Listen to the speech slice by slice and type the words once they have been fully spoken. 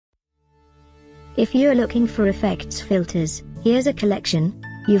If you're looking for effects filters, here's a collection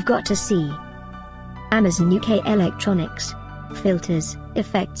you've got to see. Amazon UK Electronics. Filters,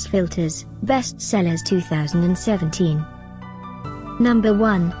 Effects Filters, Best Sellers 2017. Number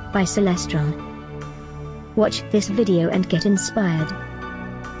 1, by Celestron. Watch this video and get inspired.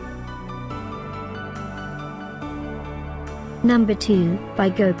 Number 2, by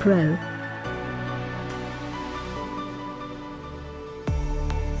GoPro.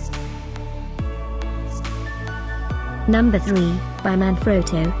 Number 3, by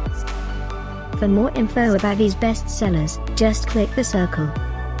Manfrotto. For more info about these best sellers, just click the circle.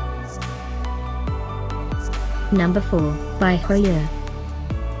 Number 4, by Hoya.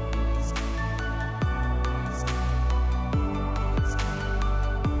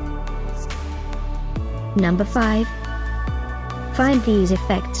 Number 5. Find these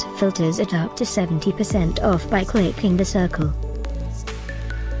effects filters at up to 70% off by clicking the circle.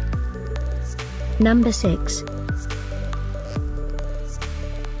 Number 6.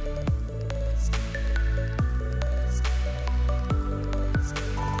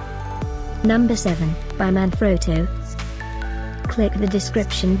 Number 7, by Manfrotto. Click the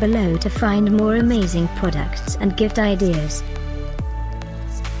description below to find more amazing products and gift ideas.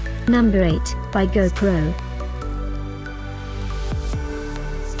 Number 8, by GoPro.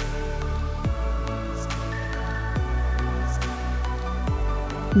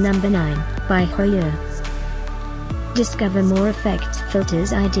 Number 9, by Hoya. Discover more effects,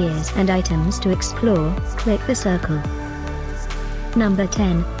 filters, ideas and items to explore, click the circle. Number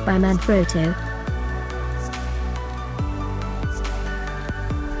 10, by Manfrotto.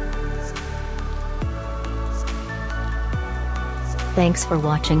 Thanks for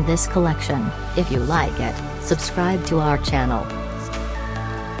watching this collection. If you like it, subscribe to our channel.